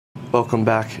Welcome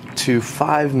back to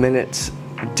 5 Minutes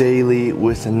Daily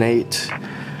with Nate.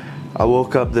 I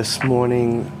woke up this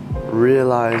morning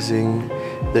realizing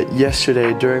that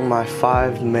yesterday during my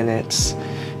 5 minutes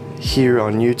here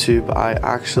on YouTube, I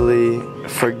actually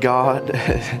forgot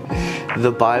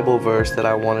the Bible verse that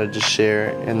I wanted to share,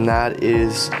 and that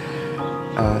is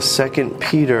 2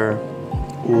 Peter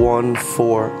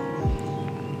 1:4.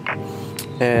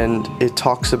 And it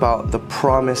talks about the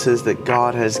promises that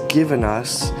God has given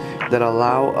us that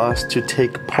allow us to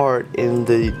take part in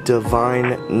the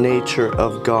divine nature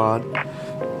of God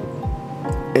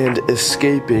and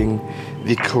escaping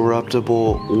the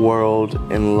corruptible world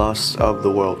and lusts of the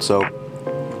world. So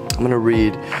I'm going to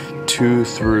read 2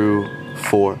 through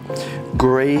 4.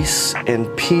 Grace and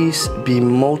peace be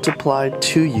multiplied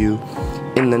to you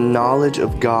in the knowledge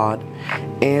of God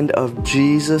and of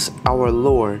Jesus our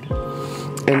Lord,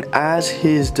 and as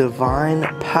His divine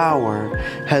power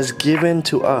has given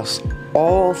to us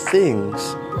all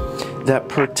things that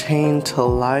pertain to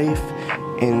life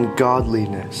and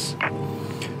godliness,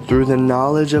 through the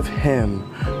knowledge of Him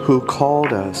who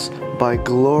called us by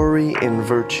glory and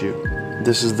virtue.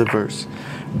 This is the verse.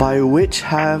 By which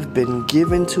have been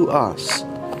given to us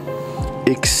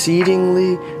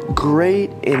exceedingly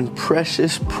great and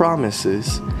precious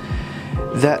promises,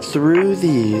 that through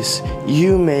these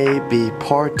you may be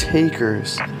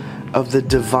partakers of the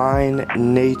divine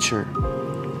nature,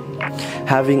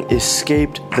 having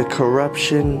escaped the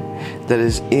corruption that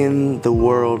is in the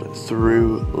world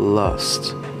through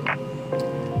lust.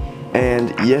 And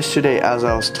yesterday, as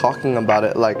I was talking about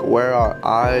it, like where our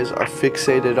eyes are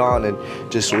fixated on and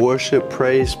just worship,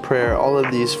 praise, prayer, all of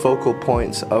these focal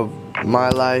points of my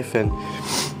life and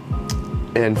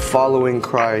following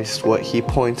Christ, what He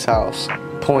points out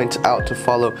to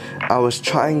follow, I was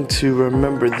trying to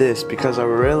remember this because I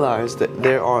realized that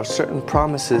there are certain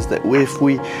promises that if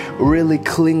we really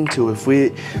cling to, if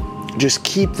we just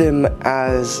keep them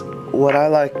as what I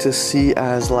like to see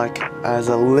as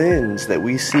a lens, that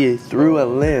we see through a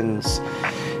lens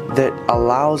that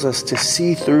allows us to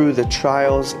see through the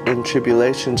trials and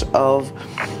tribulations of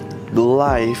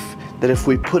life, that if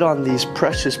we put on these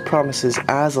precious promises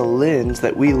as a lens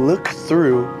that we look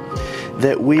through,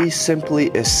 that we simply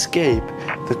escape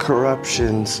the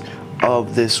corruptions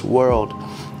of this world.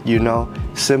 You know,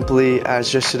 simply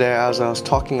as yesterday as I was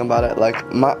talking about it,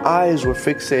 like my eyes were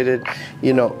fixated,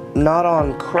 not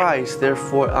on Christ,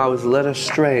 therefore I was led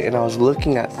astray and I was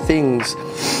looking at things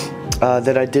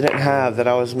that I didn't have, that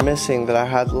I was missing, that I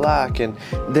had lack, and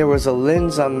there was a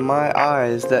lens on my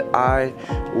eyes that I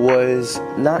was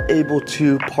not able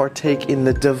to partake in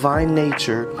the divine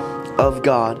nature of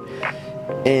God.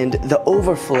 And the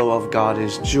overflow of God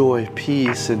is joy,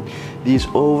 peace, and these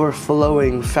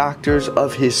overflowing factors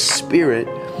of His Spirit,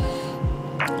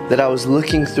 that I was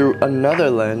looking through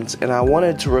another lens, and I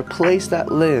wanted to replace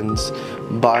that lens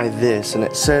by this. And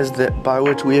it says that by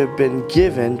which we have been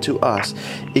given to us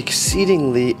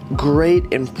exceedingly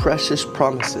great and precious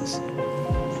promises.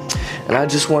 And I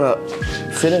just want to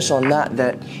finish on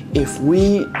that if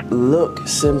we look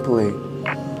simply,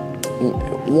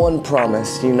 one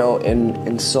promise,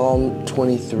 in Psalm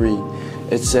 23,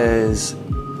 it says,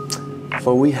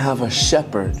 for we have a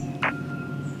shepherd.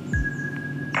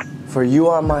 For you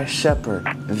are my shepherd,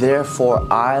 therefore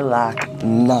I lack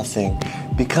nothing.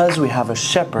 Because we have a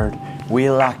shepherd, we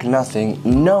lack nothing,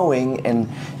 knowing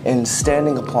and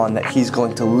standing upon that He's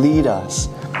going to lead us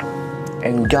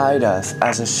and guide us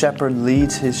as a shepherd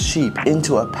leads his sheep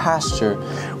into a pasture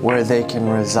where they can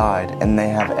reside and they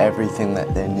have everything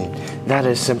that they need. That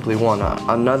is simply one.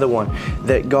 Another one,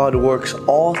 that God works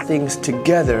all things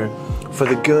together for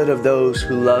the good of those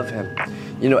who love Him.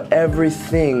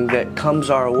 Everything that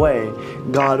comes our way,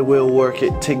 God will work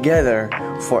it together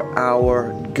for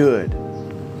our good.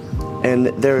 And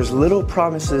there's little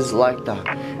promises like that.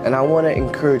 And I want to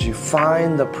encourage you,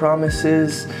 find the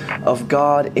promises of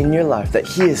God in your life, that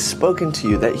He has spoken to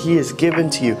you, that He has given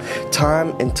to you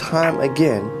time and time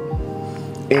again.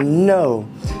 And know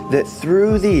that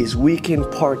through these we can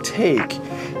partake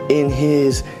in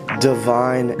His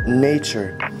divine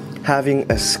nature, having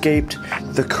escaped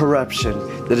the corruption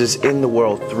that is in the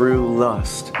world through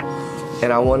lust.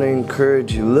 And I want to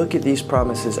encourage you, look at these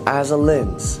promises as a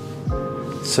lens,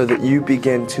 so that you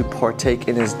begin to partake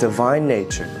in His divine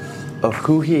nature of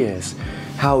who He is,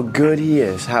 how good He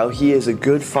is, how He is a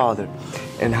good Father,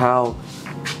 and how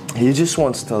He just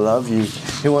wants to love you.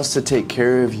 He wants to take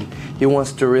care of you. He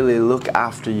wants to really look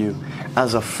after you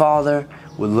as a father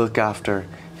would look after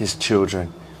his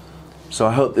children. So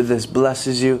I hope that this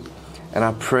blesses you, and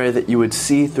I pray that you would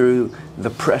see through the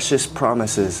precious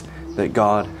promises that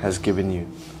God has given you.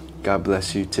 God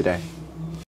bless you today.